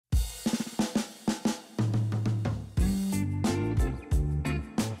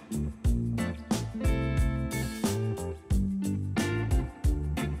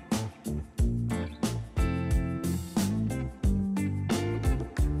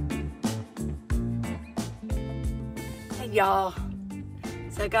right, y'all.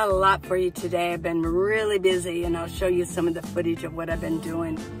 So I got a lot for you today. I've been really busy, and I'll show you some of the footage of what I've been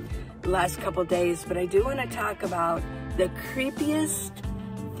doing the last couple days. But I do want to talk about the creepiest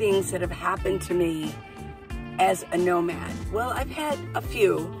things that have happened to me as a nomad. Well, I've had a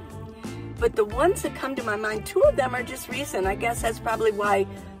few, but the ones that come to my mind, two of them are just recent. I guess that's probably why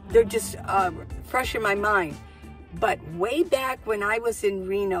they're just fresh in my mind. But way back when I was in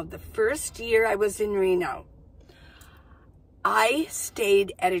Reno, the first year I was in Reno, I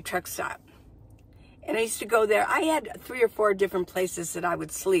stayed at a truck stop. And I used to go there. I had 3 or 4 different places that I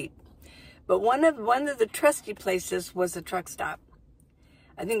would sleep. But one of the trusty places was a truck stop.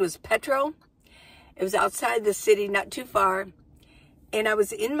 I think it was Petro. It was outside the city, not too far. And I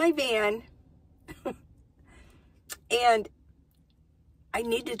was in my van. And I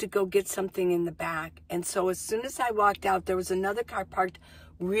needed to go get something in the back. And so as soon as I walked out, there was another car parked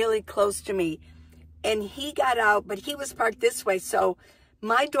really close to me. And he got out, but he was parked this way. So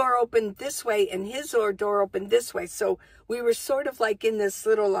my door opened this way and his door opened this way. So we were sort of like in this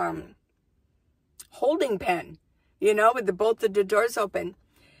little holding pen, you know, with both of the doors open.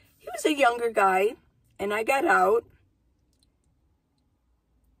 He was a younger guy, and I got out.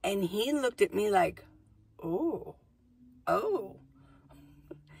 And he looked at me like, oh.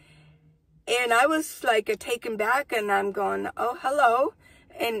 And I was like taken back, and I'm going, oh, hello.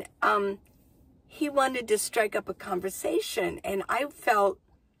 And he wanted to strike up a conversation, and I felt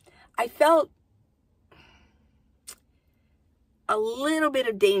a little bit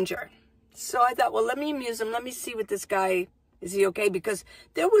of danger. So I thought, well, let me amuse him. Let me see what this guy, is he okay? Because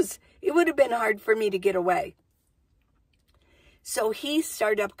it would have been hard for me to get away. So he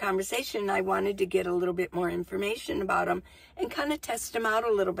started up a conversation, and I wanted to get a little bit more information about him and kind of test him out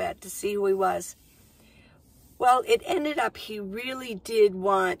a little bit to see who he was. Well, it ended up he really did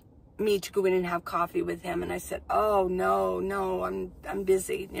want me to go in and have coffee with him, and I said, oh, no, I'm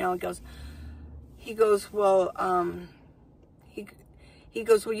busy. You know, he goes, well, he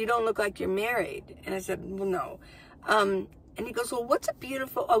goes, well, you don't look like you're married. And I said, well, no. And he goes, well, what's a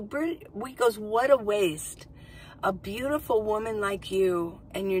beautiful, he goes, what a waste. A beautiful woman like you,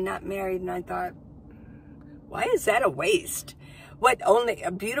 and you're not married. And I thought, why is that a waste? What, only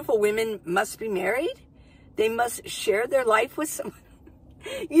beautiful women must be married? They must share their life with someone?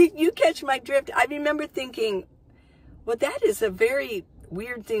 You catch my drift. I remember thinking, well, that is a very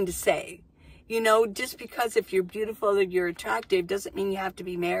weird thing to say. You know, just because if you're beautiful or you're attractive doesn't mean you have to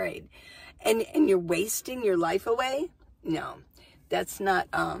be married. And you're wasting your life away? No, that's not,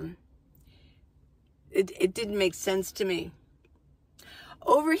 it didn't make sense to me.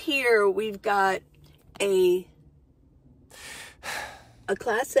 Over here, we've got a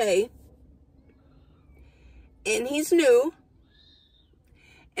Class A, and he's new.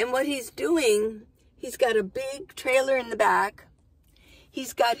 And what he's doing, he's got a big trailer in the back.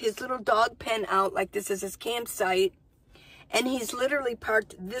 He's got his little dog pen out like this is his campsite. And he's literally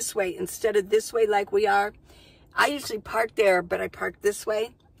parked this way instead of this way like we are. I usually park there, but I park this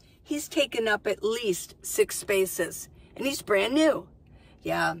way. He's taken up at least 6 spaces. And he's brand new.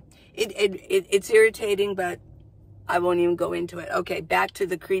 Yeah, it's irritating, but I won't even go into it. Okay, back to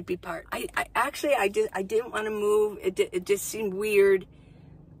the creepy part. I didn't want to move. It just seemed weird.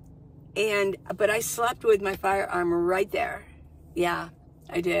 But I slept with my firearm right there. Yeah,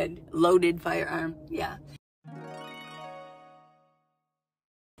 I did. Loaded firearm. Yeah.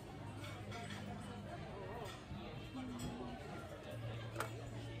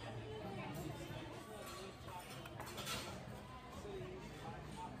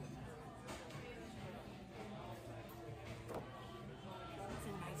 It's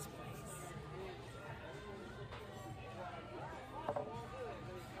a nice place.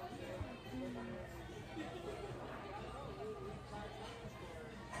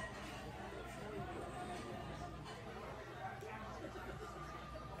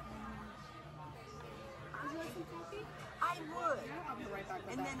 I would. I'll be right back.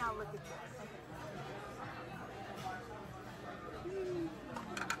 And then I'll look at this.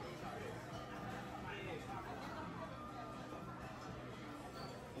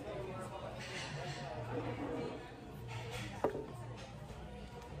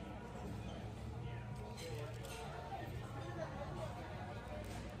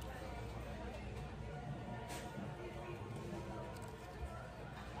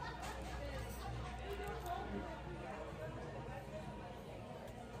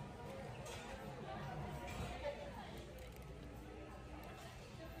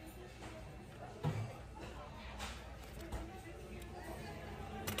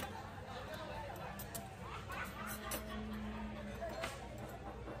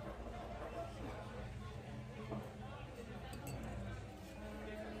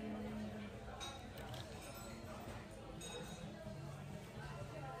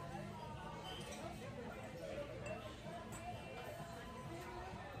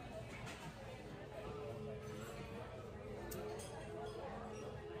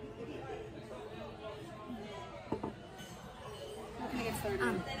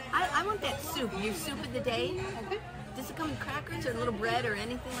 I want that soup. Your soup of the day. Okay. Does it come with crackers or a little bread or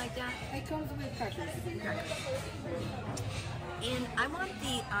anything like that? It comes with crackers. And I want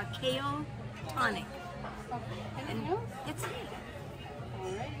the kale tonic. Okay. Anything else? That's it.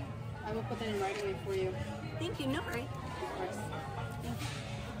 Alright. I will put that in right away for you. Thank you. No worry. Of course. Thank you.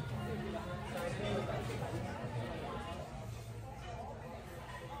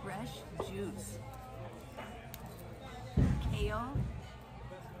 Fresh juice. Kale.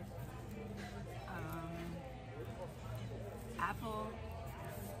 Apple.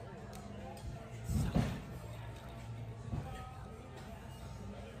 Soda.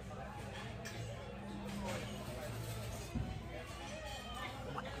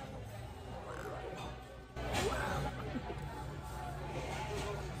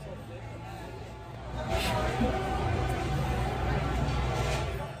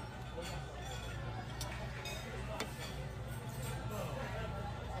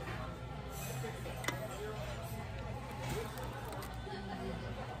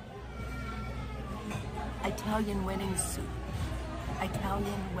 Italian wedding soup.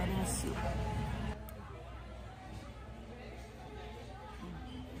 Italian wedding soup.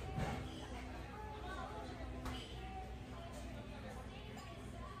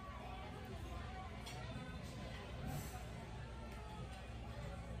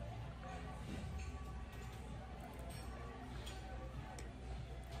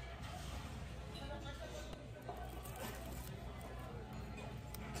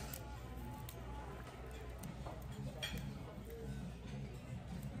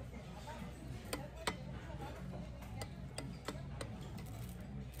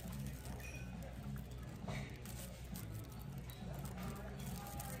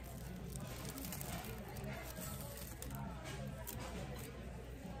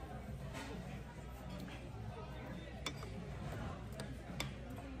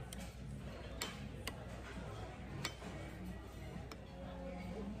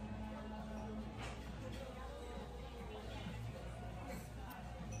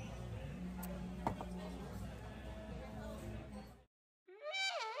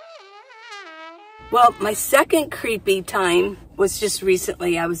 Well, my second creepy time was just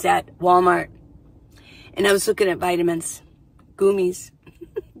recently. I was at Walmart and I was looking at vitamins, gummies,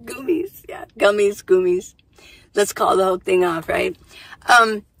 gummies, yeah, gummies, gummies. Let's call the whole thing off, right?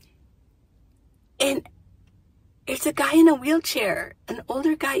 And it's a guy in a wheelchair, an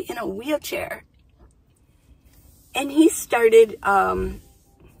older guy in a wheelchair. And he started,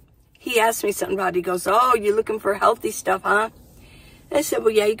 he asked me something about it. He goes, "Oh, you're looking for healthy stuff, huh?" I said,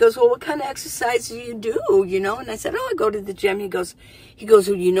 "Well, yeah." He goes, "Well, what kind of exercise do you do, you know?" And I said, "Oh, I go to the gym." He goes,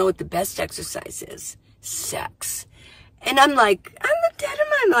 "Well, you know what the best exercise is? Sex." And I'm like, I looked at him,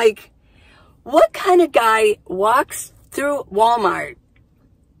 I'm like, what kind of guy walks through Walmart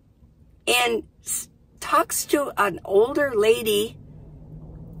and talks to an older lady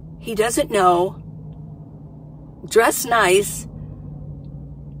he doesn't know, dressed nice,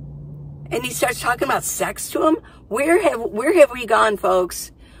 and he starts talking about sex to him? Where have we gone,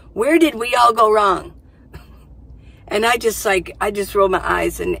 folks? Where did we all go wrong? And I just rolled my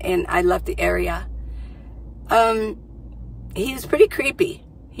eyes and I left the area. He was pretty creepy.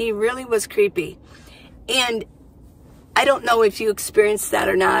 He really was creepy. And I don't know if you experienced that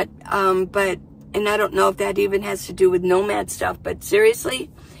or not, and I don't know if that even has to do with nomad stuff, but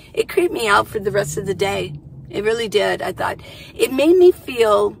seriously, it creeped me out for the rest of the day. It really did. I thought it made me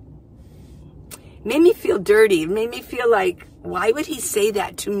feel dirty. It made me feel like, why would he say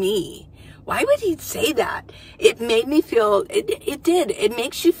that to me? Why would he say that? It made me feel, it did. It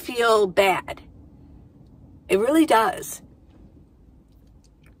makes you feel bad. It really does.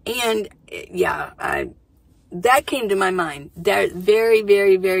 And yeah, that came to my mind. They're very,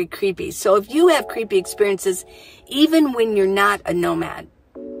 very, very creepy. So if you have creepy experiences, even when you're not a nomad,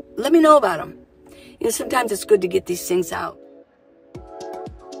 let me know about them. You know, sometimes it's good to get these things out.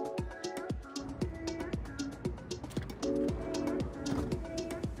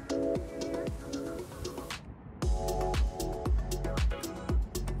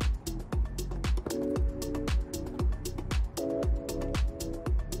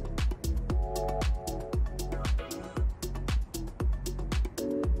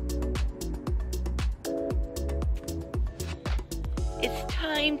 It's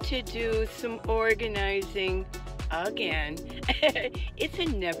time to do some organizing again. It's a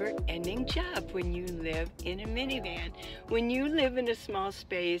never-ending job when you live in a minivan. When you live in a small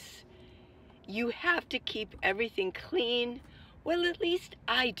space, you have to keep everything clean. Well, at least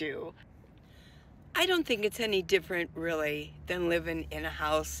I do. I don't think it's any different, really, than living in a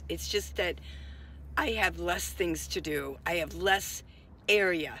house. It's just that I have less things to do. I have less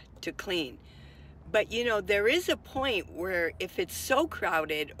area to clean. But you know, there is a point where if it's so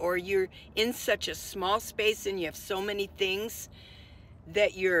crowded or you're in such a small space and you have so many things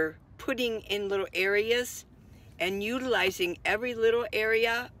that you're putting in little areas and utilizing every little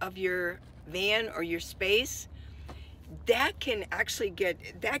area of your van or your space, that can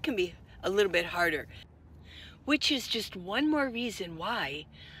be a little bit harder. Which is just one more reason why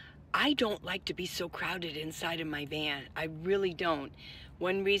I don't like to be so crowded inside of my van. I really don't.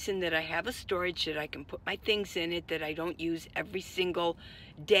 One reason that I have a storage that I can put my things in it that I don't use every single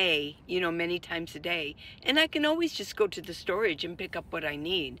day, you know, many times a day. And I can always just go to the storage and pick up what I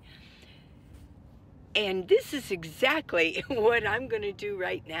need. And this is exactly what I'm going to do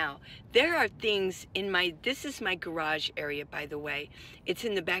right now. There are things in this is my garage area, by the way. It's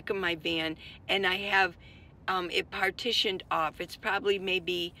in the back of my van, and I have it partitioned off. It's probably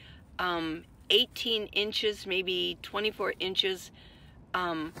maybe 18 inches, maybe 24 inches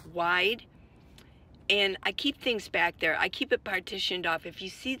wide. And I keep things back there. I keep it partitioned off. If you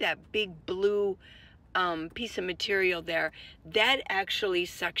see that big blue piece of material there, that actually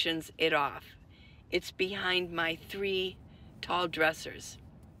sections it off. It's behind my 3 tall dressers.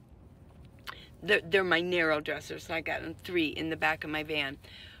 They're my narrow dressers. I got them 3 in the back of my van.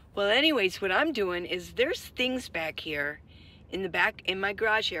 Well, anyways, what I'm doing is there's things back here in the back in my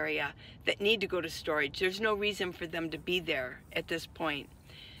garage area that need to go to storage. There's no reason for them to be there at this point.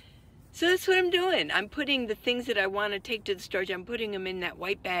 So that's what I'm doing. I'm putting the things that I want to take to the storage, I'm putting them in that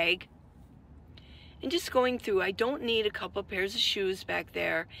white bag and just going through. I don't need a couple pairs of shoes back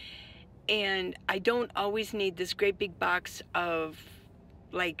there. And I don't always need this great big box of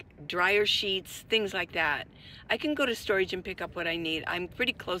like dryer sheets, things like that. I can go to storage and pick up what I need. I'm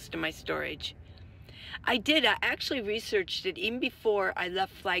pretty close to my storage. I actually researched it even before I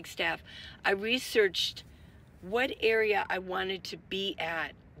left Flagstaff. I researched what area I wanted to be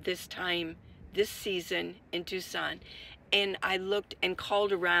at this time, this season in Tucson. And I looked and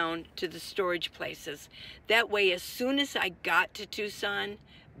called around to the storage places. That way, as soon as I got to Tucson,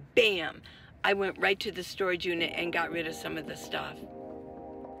 bam, I went right to the storage unit and got rid of some of the stuff.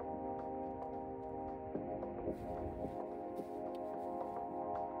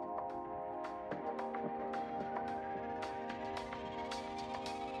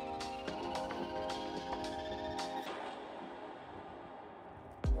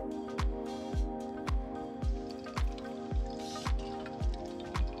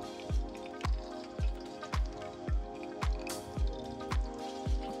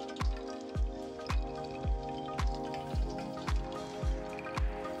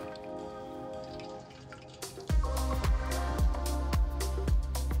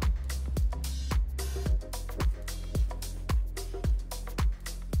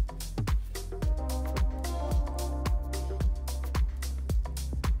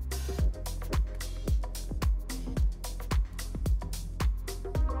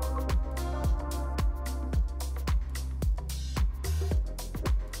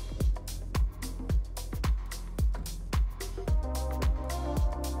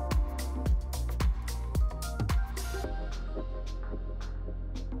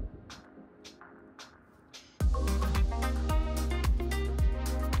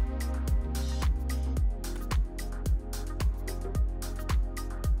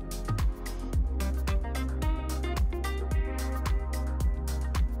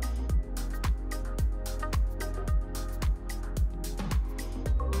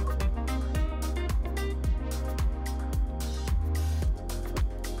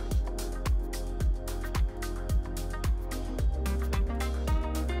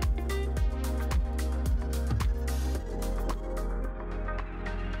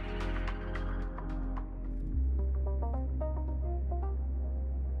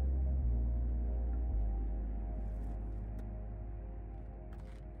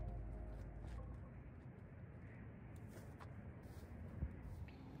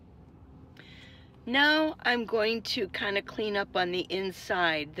 Now I'm going to kind of clean up on the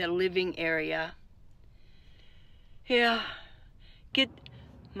inside, the living area. Yeah, get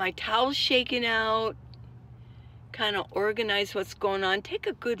my towels shaken out, kind of organize what's going on, take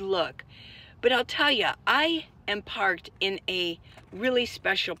a good look. But I'll tell you, I am parked in a really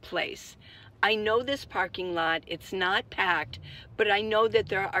special place. I know this parking lot, it's not packed, but I know that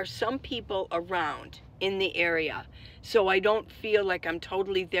there are some people around in the area. So I don't feel like I'm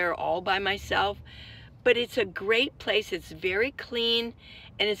totally there all by myself. But it's a great place, it's very clean,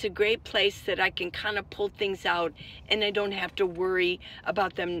 and it's a great place that I can kind of pull things out and I don't have to worry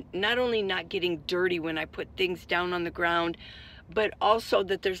about them not only not getting dirty when I put things down on the ground, but also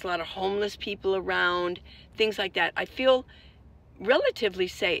that there's a lot of homeless people around, things like that. I feel relatively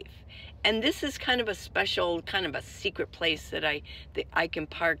safe. And this is kind of a special, kind of a secret place that I can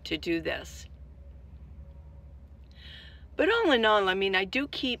park to do this. But all in all, I mean, I do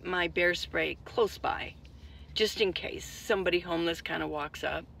keep my bear spray close by, just in case somebody homeless kind of walks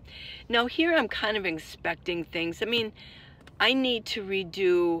up. Now here I'm kind of inspecting things. I mean, I need to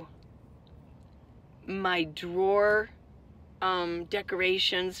redo my drawer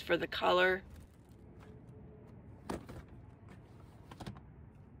decorations for the color.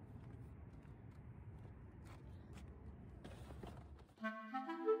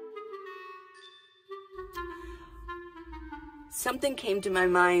 Something came to my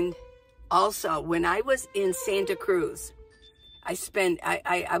mind also when I was in Santa Cruz.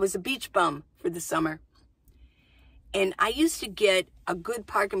 I was a beach bum for the summer. And I used to get a good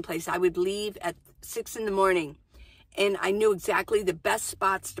parking place. I would leave at 6 in the morning. And I knew exactly the best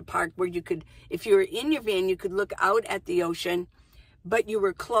spots to park where you could, if you were in your van, you could look out at the ocean, but you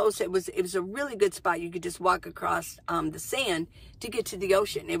were close. It was a really good spot. You could just walk across the sand to get to the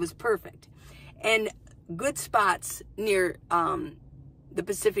ocean. It was perfect. And good spots near the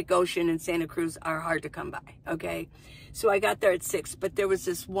Pacific Ocean in Santa Cruz are hard to come by, okay? So I got there at 6, but there was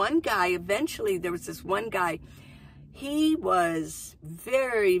this one guy, eventually there was this one guy, he was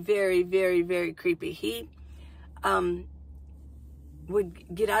very, very, very, very creepy. He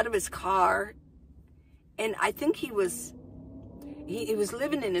would get out of his car, and I think he was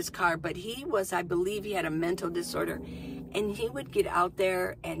living in his car, but he was, I believe he had a mental disorder, and he would get out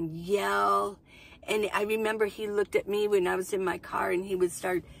there and yell. And I remember he looked at me when I was in my car, and he would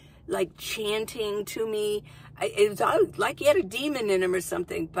start like chanting to me. It was like he had a demon in him or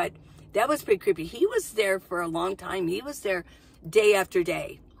something, but that was pretty creepy. He was there for a long time. He was there day after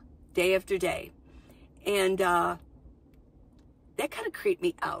day, day after day. And that kind of creeped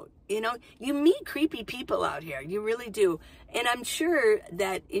me out. You know, you meet creepy people out here. You really do. And I'm sure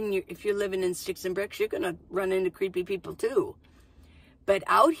that if you're living in Sticks and Bricks, you're going to run into creepy people too. But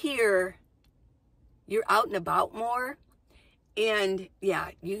out here, you're out and about more, and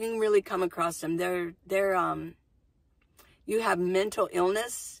yeah, you can really come across them. You have mental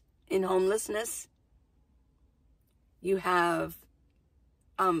illness in homelessness. You have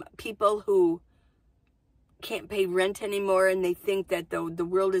people who can't pay rent anymore, and they think that the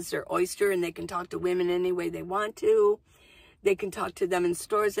world is their oyster, and they can talk to women any way they want to. They can talk to them in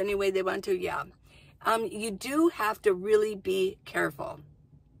stores any way they want to. Yeah, you do have to really be careful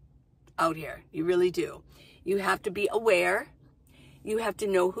out here. You really do. You have to be aware. You have to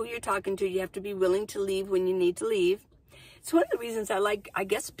know who you're talking to. You have to be willing to leave when you need to leave. It's one of the reasons I like, I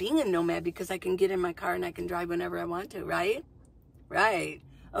guess, being a nomad, because I can get in my car and I can drive whenever I want to, right? Right.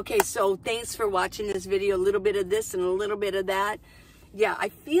 Okay, so thanks for watching this video. A little bit of this and a little bit of that. Yeah, I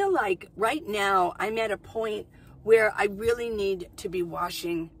feel like right now I'm at a point where I really need to be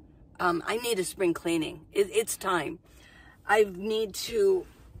washing. I need a spring cleaning. It's time. I need to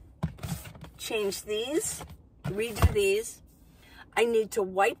change these, redo these. I need to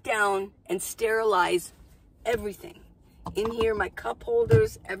wipe down and sterilize everything. In here, my cup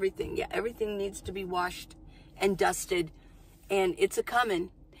holders, everything. Yeah, everything needs to be washed and dusted. And it's a coming.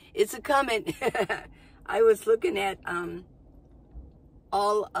 It's a coming. I was looking at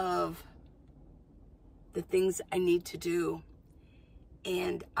all of the things I need to do.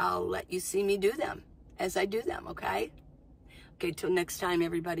 And I'll let you see me do them as I do them, okay? Okay, till next time,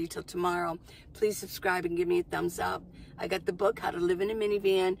 everybody, till tomorrow. Please subscribe and give me a thumbs up. I got the book, How to Live in a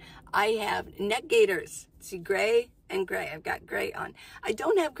Minivan. I have neck gaiters. See, gray and gray. I've got gray on. I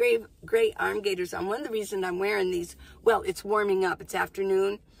don't have gray arm gaiters on. One of the reasons I'm wearing these, well, it's warming up. It's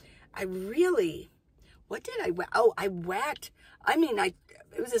afternoon. What did I whack? Oh, I whacked. I mean, it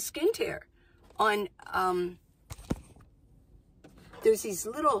was a skin tear on, there's these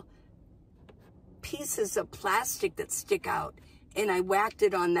little pieces of plastic that stick out, and I whacked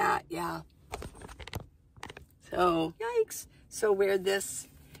it on that. Yeah. So, yikes. So where this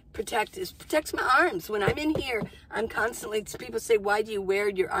protects my arms. When I'm in here, I'm constantly, people say, why do you wear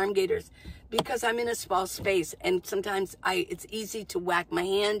your arm gaiters? Because I'm in a small space, and sometimes it's easy to whack my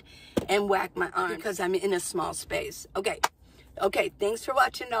hand and whack my arm because I'm in a small space. Okay. Okay, thanks for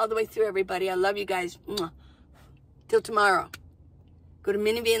watching all the way through, everybody. I love you guys. Mwah. Till tomorrow. Go to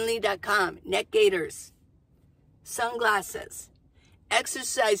minivanlee.com. Neck gaiters, sunglasses,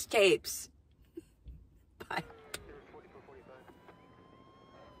 exercise tapes. Bye.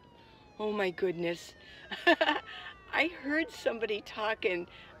 Oh my goodness. I heard somebody talking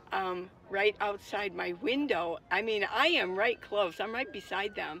right outside my window. I mean, I am right close. I'm right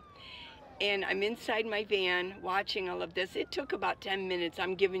beside them. And I'm inside my van watching all of this. It took about 10 minutes.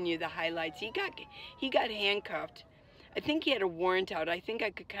 I'm giving you the highlights. He got handcuffed. I think he had a warrant out. I think I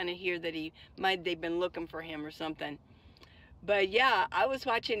could kind of hear that they've been looking for him or something. But yeah, I was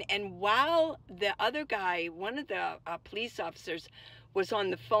watching, and while the other guy, one of the police officers, was on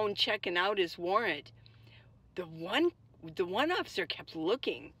the phone checking out his warrant, the one officer kept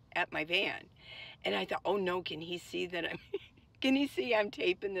looking at my van, and I thought, oh no, can he see that can he see I'm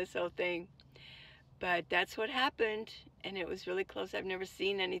taping this whole thing? But that's what happened, and it was really close. I've never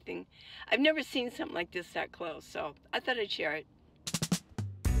seen something like this that close, so I thought I'd share it.